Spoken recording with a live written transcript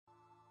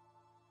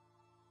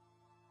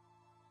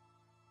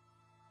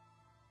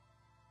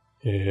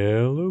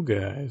Hello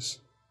guys,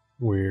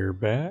 we're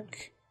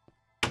back,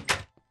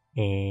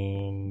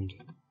 and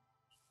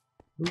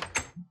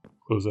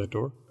close that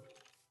door.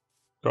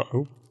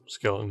 Oh,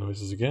 skeleton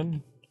noises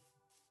again.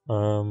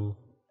 You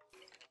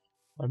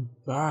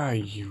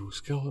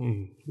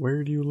skeleton,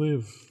 where do you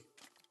live?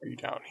 Are you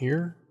down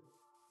here?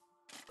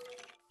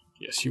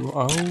 Yes, you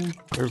are. Oh,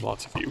 there's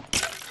lots of you.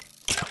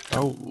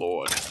 Oh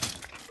lord.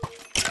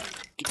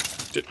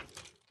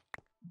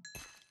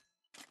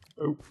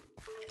 Oh.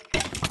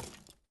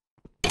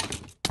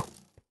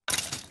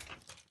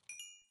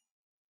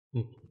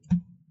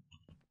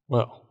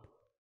 Well,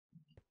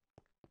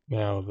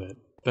 now that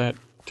that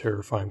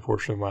terrifying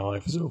portion of my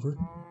life is over.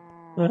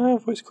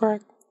 Voice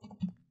crack.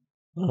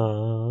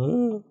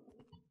 What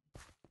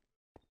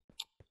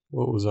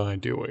was I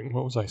doing?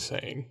 What was I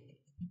saying?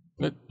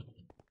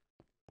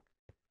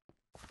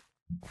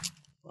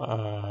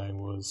 I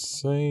was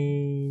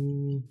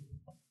saying...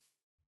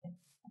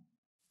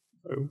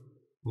 Oh.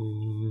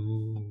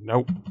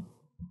 Nope.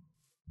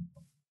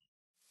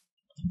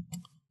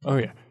 Oh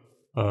yeah.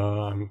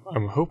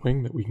 I'm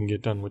hoping that we can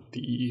get done with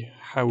the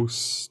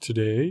house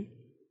today.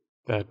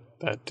 That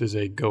is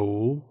a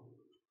goal.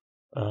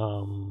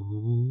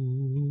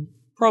 Probably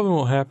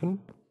won't happen,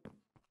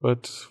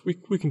 but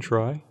we can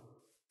try.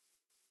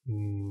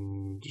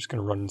 Just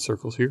gonna run in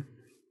circles here,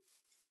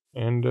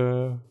 and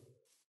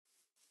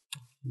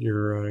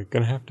you're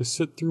gonna have to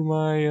sit through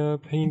my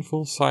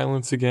painful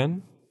silence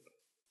again.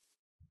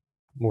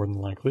 More than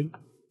likely.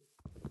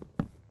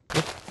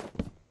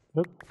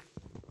 Yep.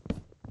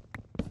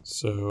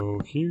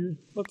 So here,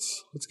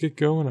 let's get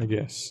going, I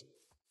guess.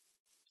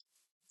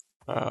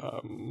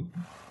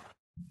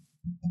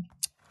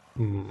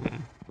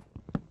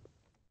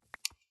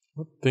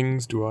 What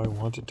things do I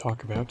want to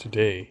talk about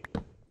today?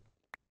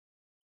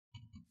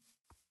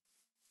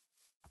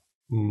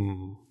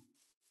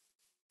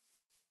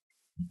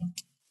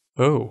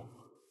 Oh,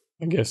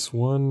 I guess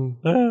one.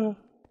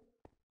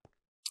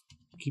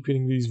 Keep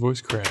getting these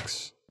voice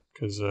cracks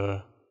because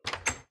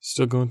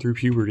still going through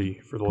puberty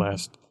for the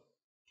last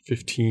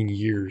 15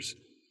 years.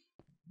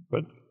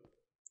 But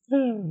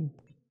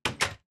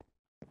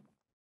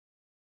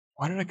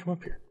why did I come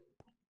up here?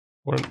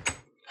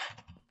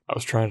 I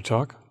was trying to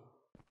talk.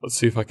 Let's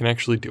see if I can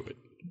actually do it.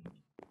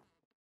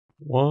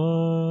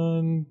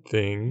 One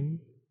thing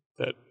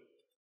that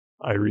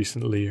I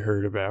recently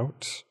heard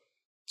about,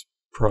 it's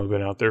probably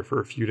been out there for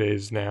a few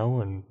days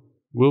now and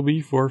will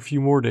be for a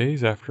few more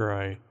days after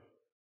I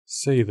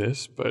say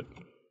this, but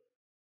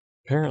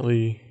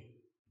apparently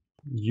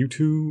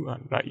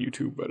not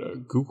YouTube,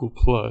 but Google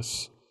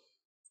Plus,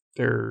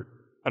 I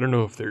don't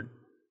know if they're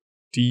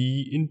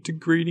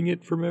de-integrating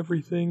it from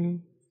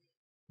everything,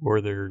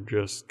 or they're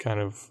just kind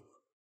of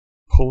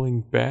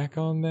pulling back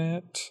on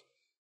that,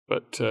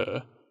 but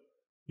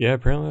yeah,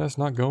 apparently that's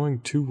not going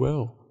too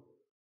well.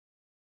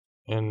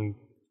 And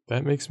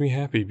that makes me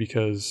happy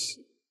because,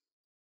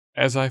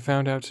 as I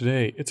found out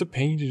today, it's a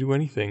pain to do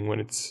anything when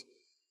it's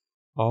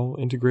all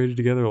integrated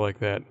together like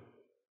that.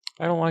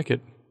 I don't like it.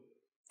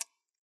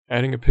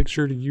 Adding a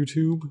picture to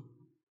YouTube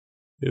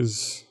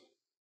is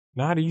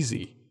not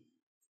easy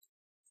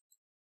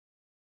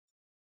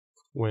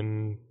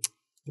when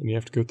you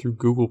have to go through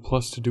Google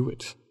Plus to do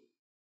it.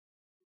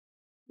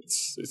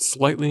 It's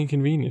slightly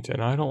inconvenient,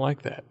 and I don't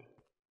like that.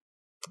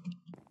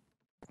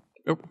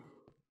 Oh.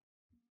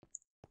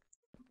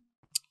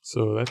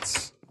 So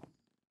that's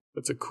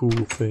a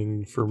cool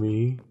thing for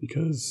me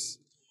because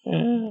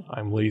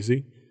I'm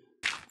lazy.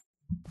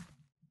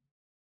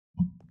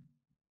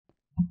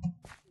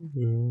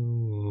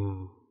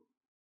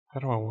 How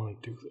do I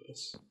want to do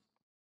this?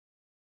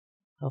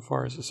 How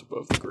far is this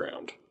above the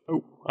ground?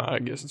 Oh, I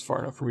guess it's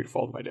far enough for me to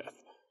fall to my death.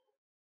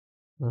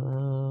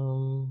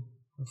 How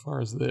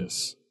far is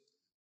this?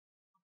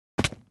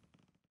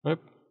 Yep,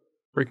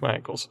 break my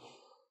ankles.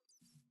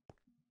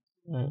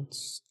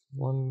 That's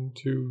 1,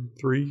 2,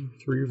 3.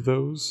 3 of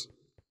those.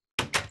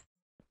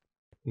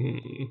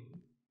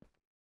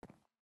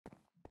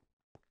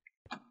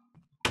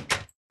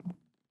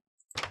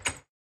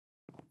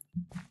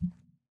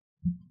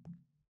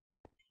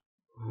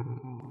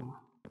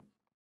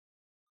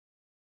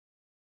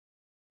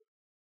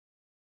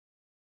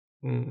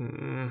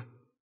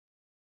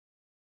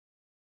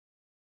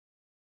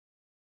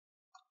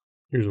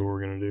 Here's what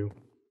we're gonna do.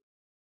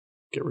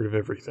 Get rid of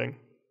everything.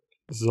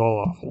 This is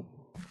all awful.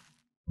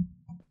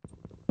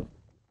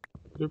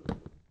 Yep.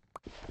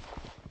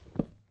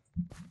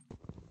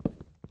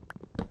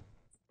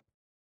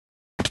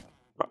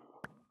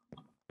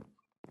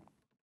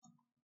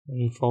 Did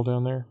you fall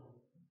down there?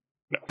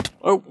 No.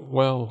 Oh,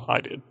 well, I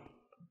did.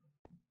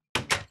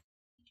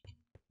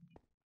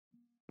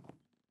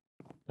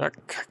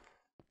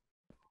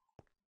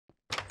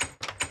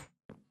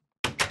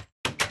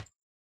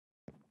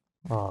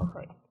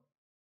 Alright.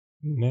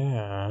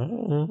 Now,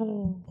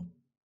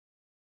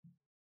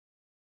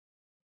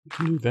 we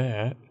can do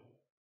that.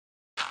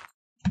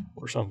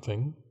 Or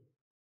something.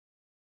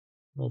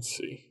 Let's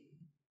see.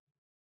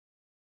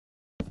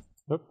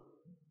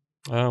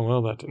 Oh,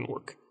 well, that didn't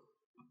work.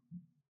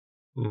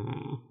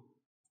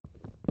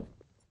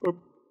 Oop.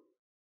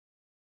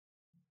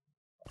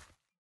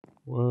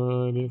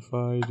 What if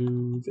I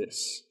do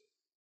this?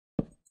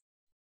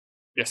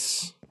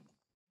 Yes.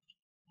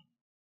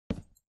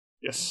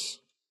 Yes.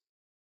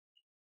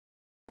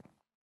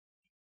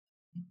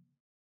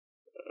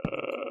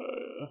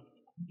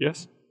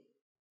 Yes.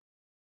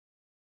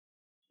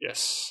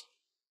 Yes.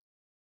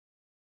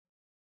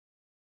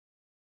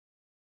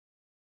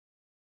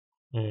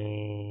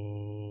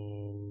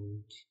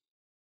 And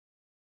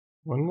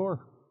one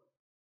more.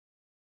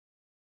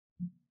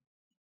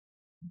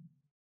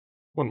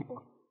 One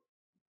more.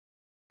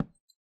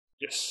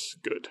 Yes,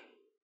 good.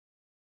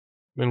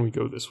 Then we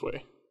go this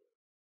way.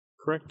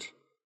 Correct?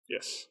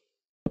 Yes.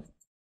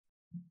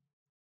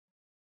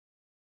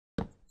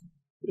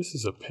 This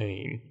is a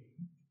pain.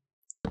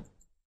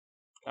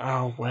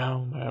 Oh,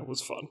 well, that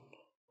was fun.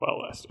 While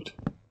it lasted.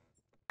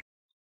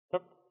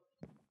 Yep.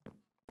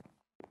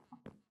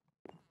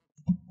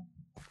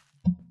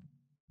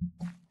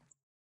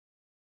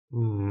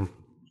 Hmm.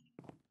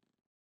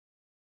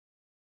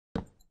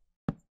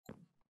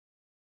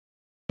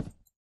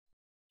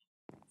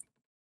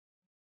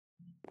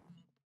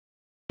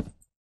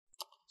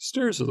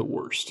 Stairs are the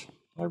worst.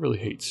 I really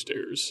hate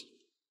stairs.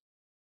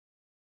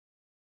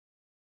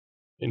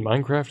 In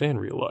Minecraft and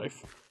real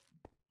life.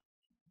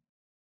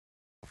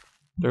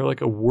 They're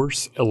like a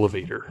worse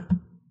elevator.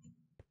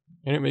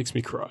 And it makes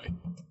me cry.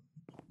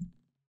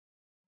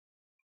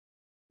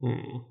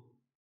 I'm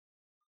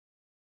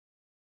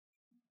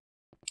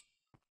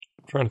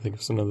trying to think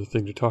of another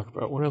thing to talk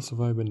about. What else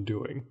have I been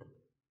doing?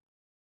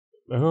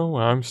 Oh,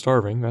 I'm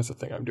starving. That's the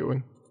thing I'm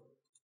doing.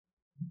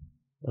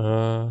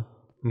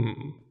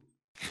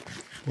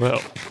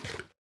 Well,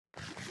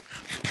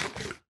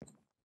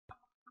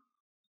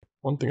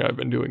 one thing I've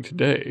been doing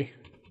today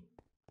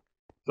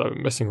is I've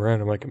been messing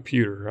around on my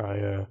computer.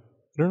 I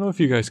don't know if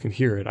you guys can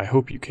hear it. I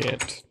hope you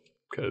can't,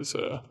 because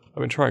I've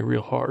been trying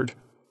real hard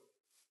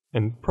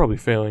and probably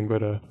failing.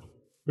 But I've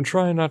been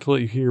trying not to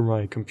let you hear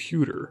my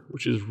computer,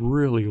 which is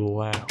really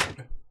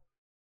loud.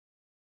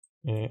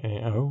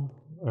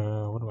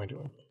 What am I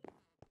doing?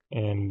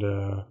 And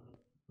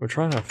we're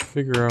trying to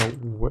figure out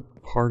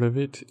what part of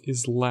it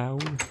is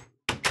loud.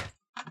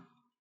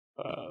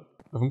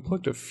 I've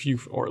unplugged a few,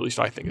 or at least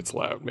I think it's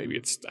loud. Maybe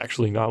it's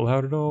actually not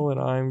loud at all, and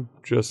I'm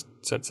just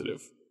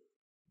sensitive.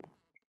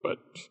 But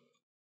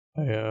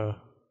am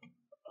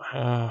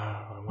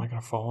I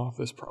gonna fall off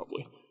this?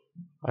 Probably.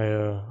 I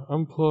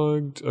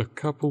unplugged a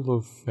couple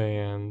of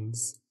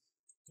fans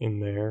in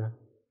there,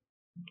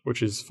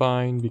 which is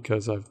fine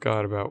because I've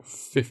got about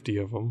 50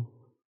 of them.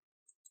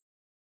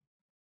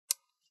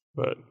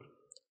 But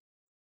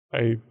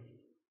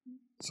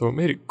so it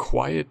made it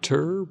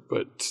quieter,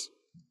 but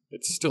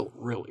it's still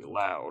really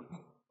loud,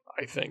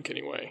 I think,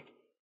 anyway.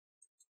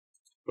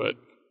 But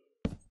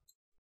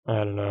I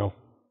don't know.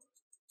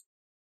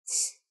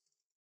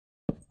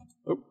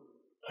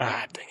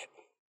 Dang it.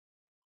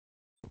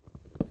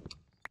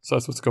 So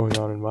that's what's going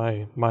on in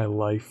my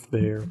life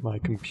there, my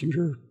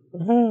computer.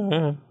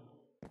 And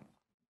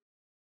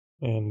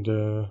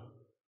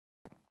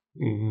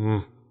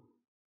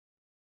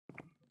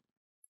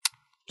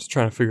just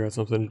trying to figure out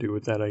something to do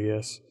with that, I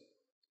guess.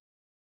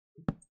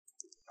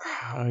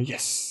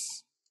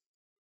 Yes.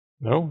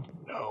 No.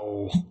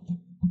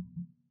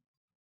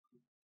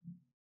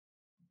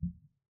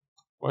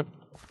 What?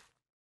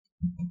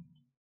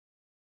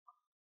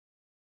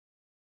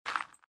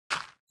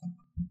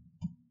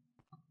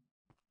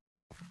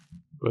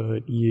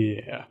 But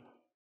yeah.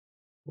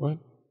 What?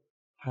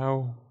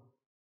 How?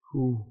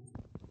 Who?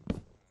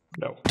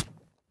 No.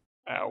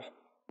 Ow.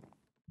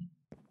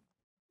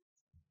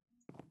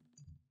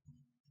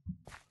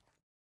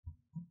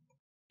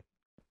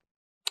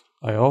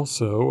 I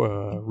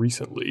also,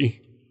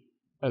 recently,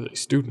 as a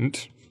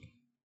student,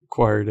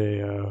 acquired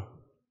a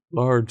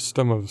large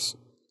sum of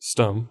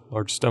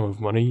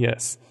money,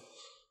 yes.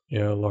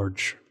 Yeah, a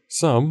large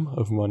sum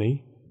of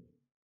money.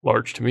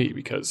 Large to me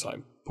because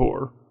I'm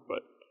poor,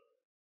 but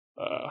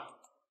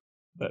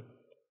that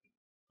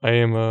I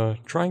am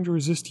trying to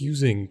resist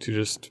using to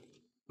just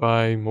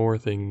buy more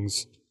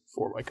things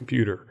for my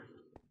computer,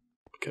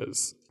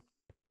 because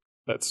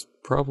that's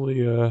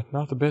probably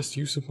not the best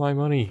use of my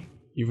money,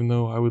 even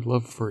though I would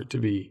love for it to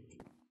be.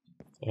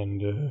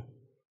 And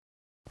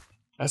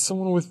as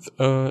someone with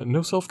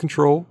no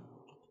self-control,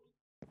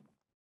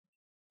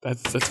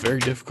 that's very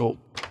difficult,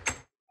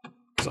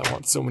 because I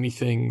want so many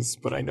things,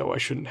 but I know I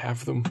shouldn't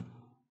have them.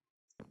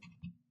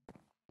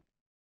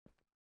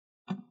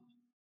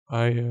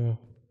 I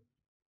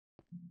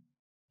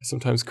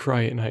sometimes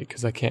cry at night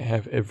because I can't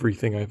have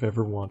everything I've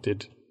ever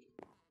wanted.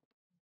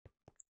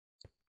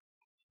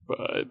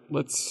 But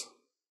let's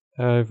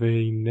have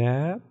a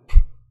nap.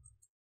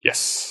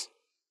 Yes.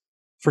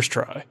 First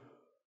try.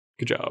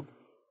 Good job.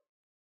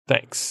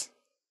 Thanks.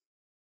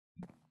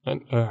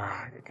 And,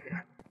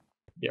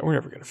 yeah, we're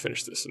never going to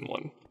finish this in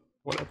one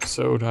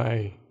episode.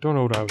 I don't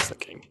know what I was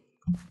thinking.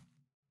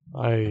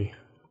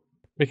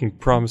 Making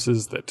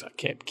promises that I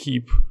can't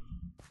keep.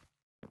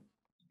 I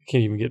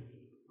can't even get...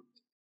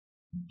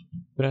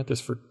 Been at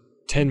this for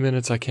 10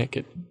 minutes, I can't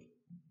get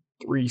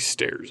 3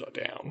 stairs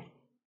down.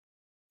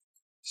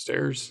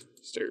 Stairs?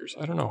 Stairs.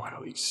 I don't know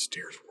how these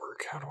stairs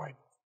work. How do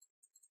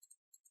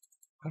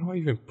I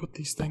even put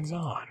these things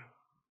on?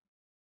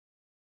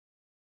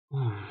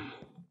 Oh!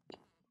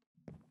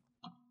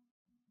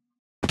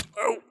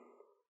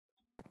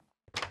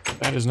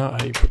 That is not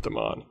how you put them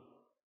on.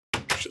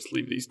 Let's just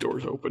leave these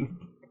doors open.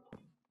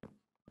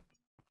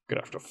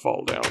 Gonna have to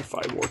fall down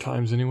 5 more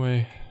times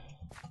anyway.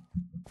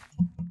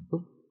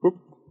 Boop, boop,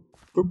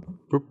 boop,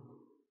 boop.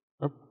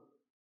 Up.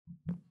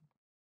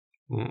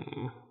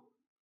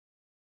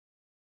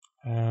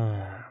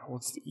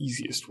 What's the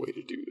easiest way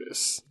to do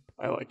this?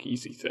 I like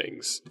easy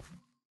things.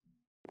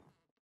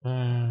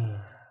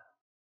 Oh.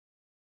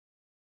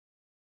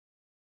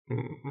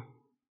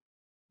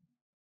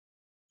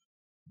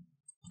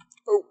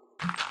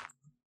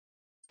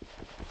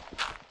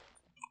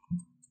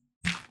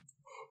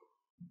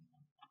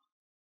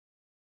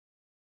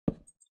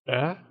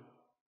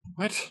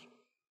 What?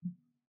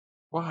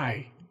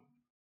 Why?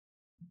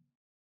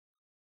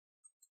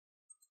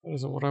 That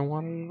isn't what I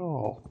wanted at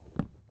all.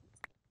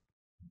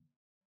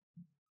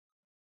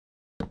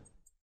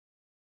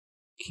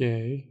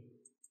 Okay.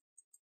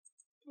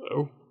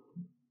 Oh.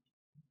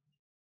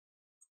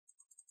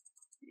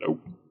 Nope.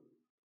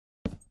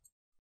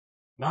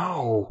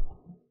 No!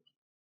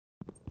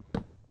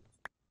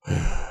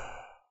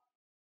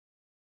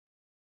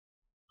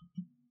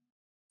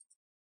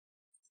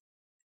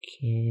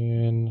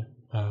 Can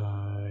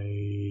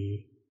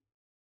I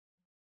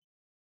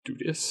do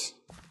this?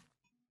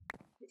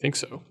 I think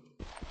so.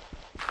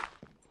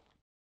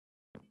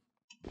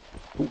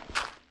 Ooh.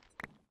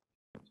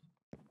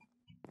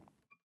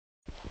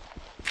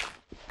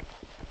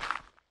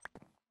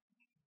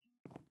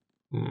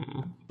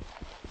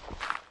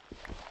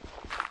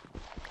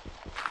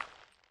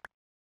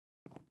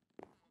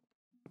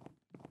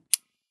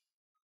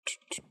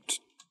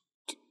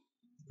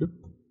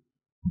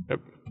 Yep.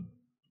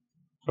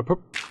 Up.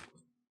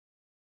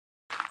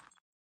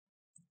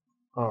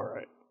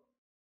 Alright.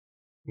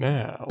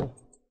 Now,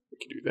 we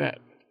can do that.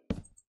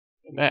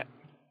 And that.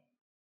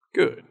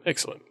 Good.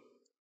 Excellent.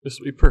 This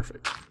will be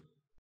perfect.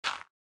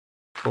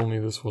 If only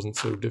this wasn't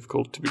so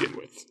difficult to begin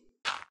with.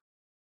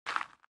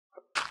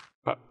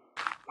 Pop.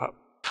 Pop.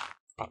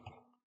 Pop.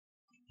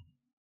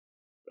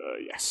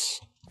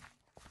 Yes.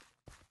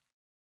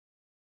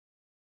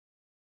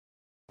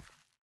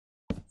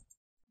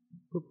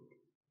 Boop.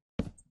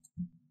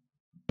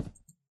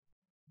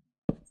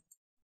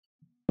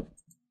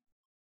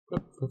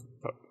 Pop, pop,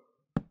 pop.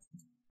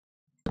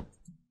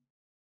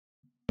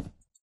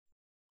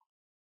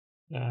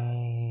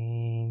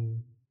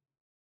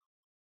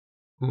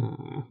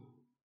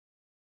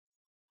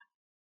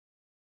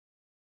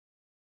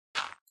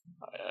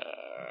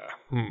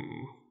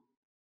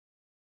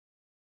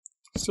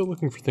 Still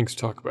looking for things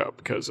to talk about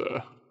because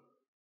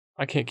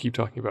I can't keep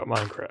talking about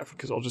Minecraft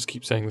because I'll just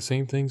keep saying the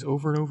same things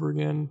over and over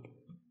again,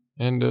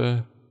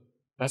 and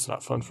that's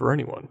not fun for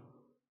anyone,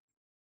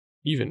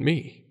 even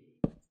me.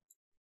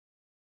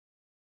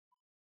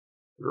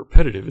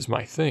 Repetitive is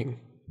my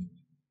thing.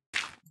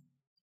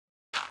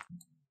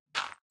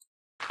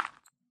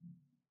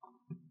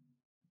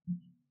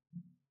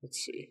 Let's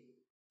see.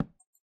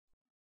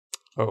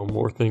 Oh,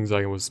 more things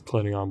I was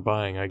planning on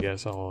buying. I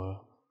guess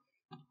I'll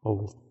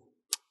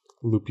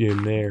loop you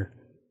in there.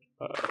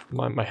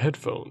 My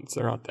headphones,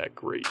 they're not that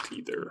great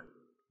either.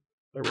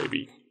 They're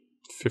maybe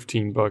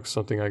 $15,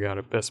 something I got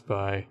at Best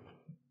Buy.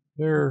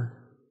 They're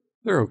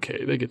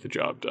okay. They get the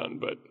job done,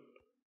 but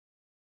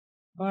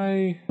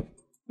I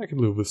could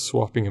live with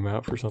swapping them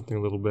out for something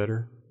a little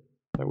better.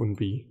 That wouldn't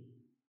be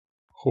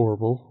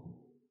horrible.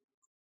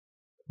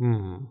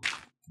 Oh.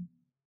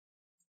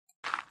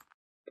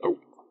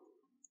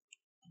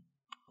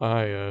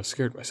 I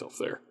scared myself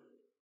there.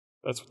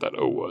 That's what that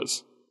O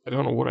was. I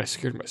don't know what I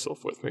scared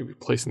myself with. Maybe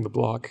placing the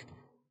block.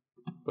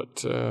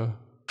 But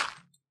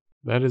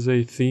that is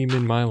a theme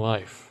in my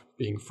life.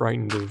 Being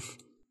frightened of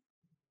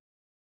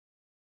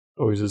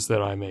noises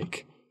that I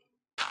make.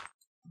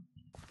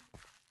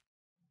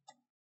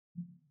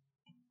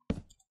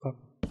 Pop,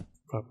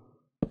 pop,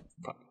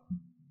 pop, pop.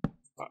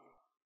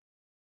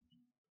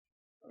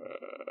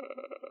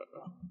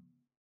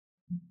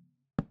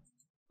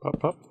 Pop,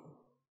 pop.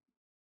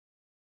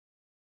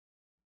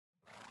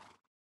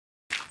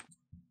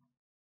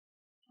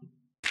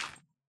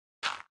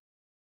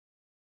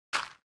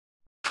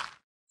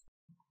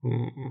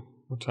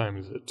 What time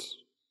is it?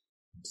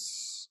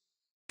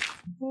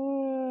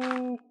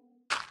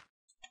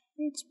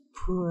 It's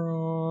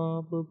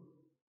probably...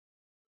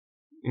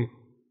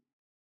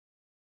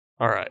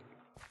 Alright.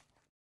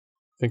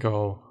 I think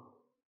I'll...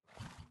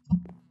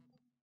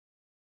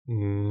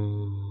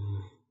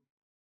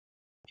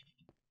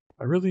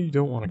 I really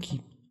don't want to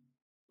keep...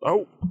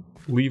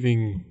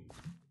 leaving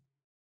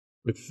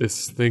with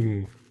this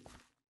thing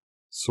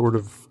sort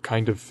of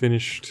kind of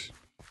finished.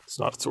 It's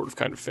not sort of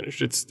kind of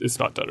finished. It's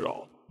not done at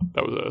all.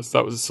 That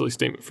was a silly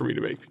statement for me to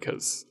make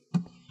because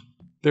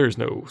there is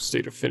no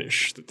state of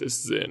finish that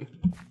this is in.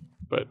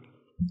 But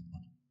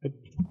I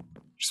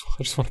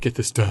just want to get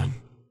this done.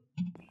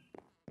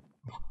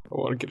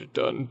 want to get it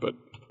done, but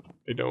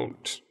I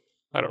don't.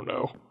 I don't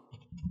know.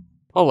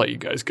 I'll let you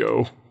guys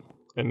go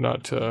and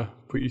not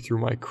put you through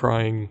my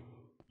crying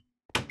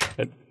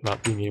at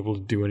not being able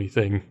to do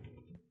anything.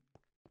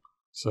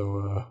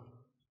 So,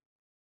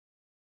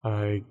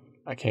 I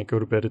can't go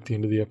to bed at the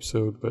end of the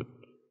episode, but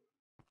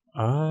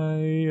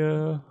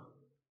I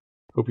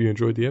hope you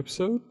enjoyed the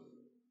episode,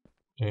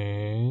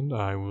 and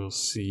I will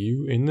see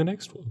you in the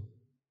next one.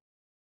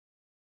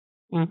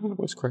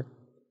 Voice crack.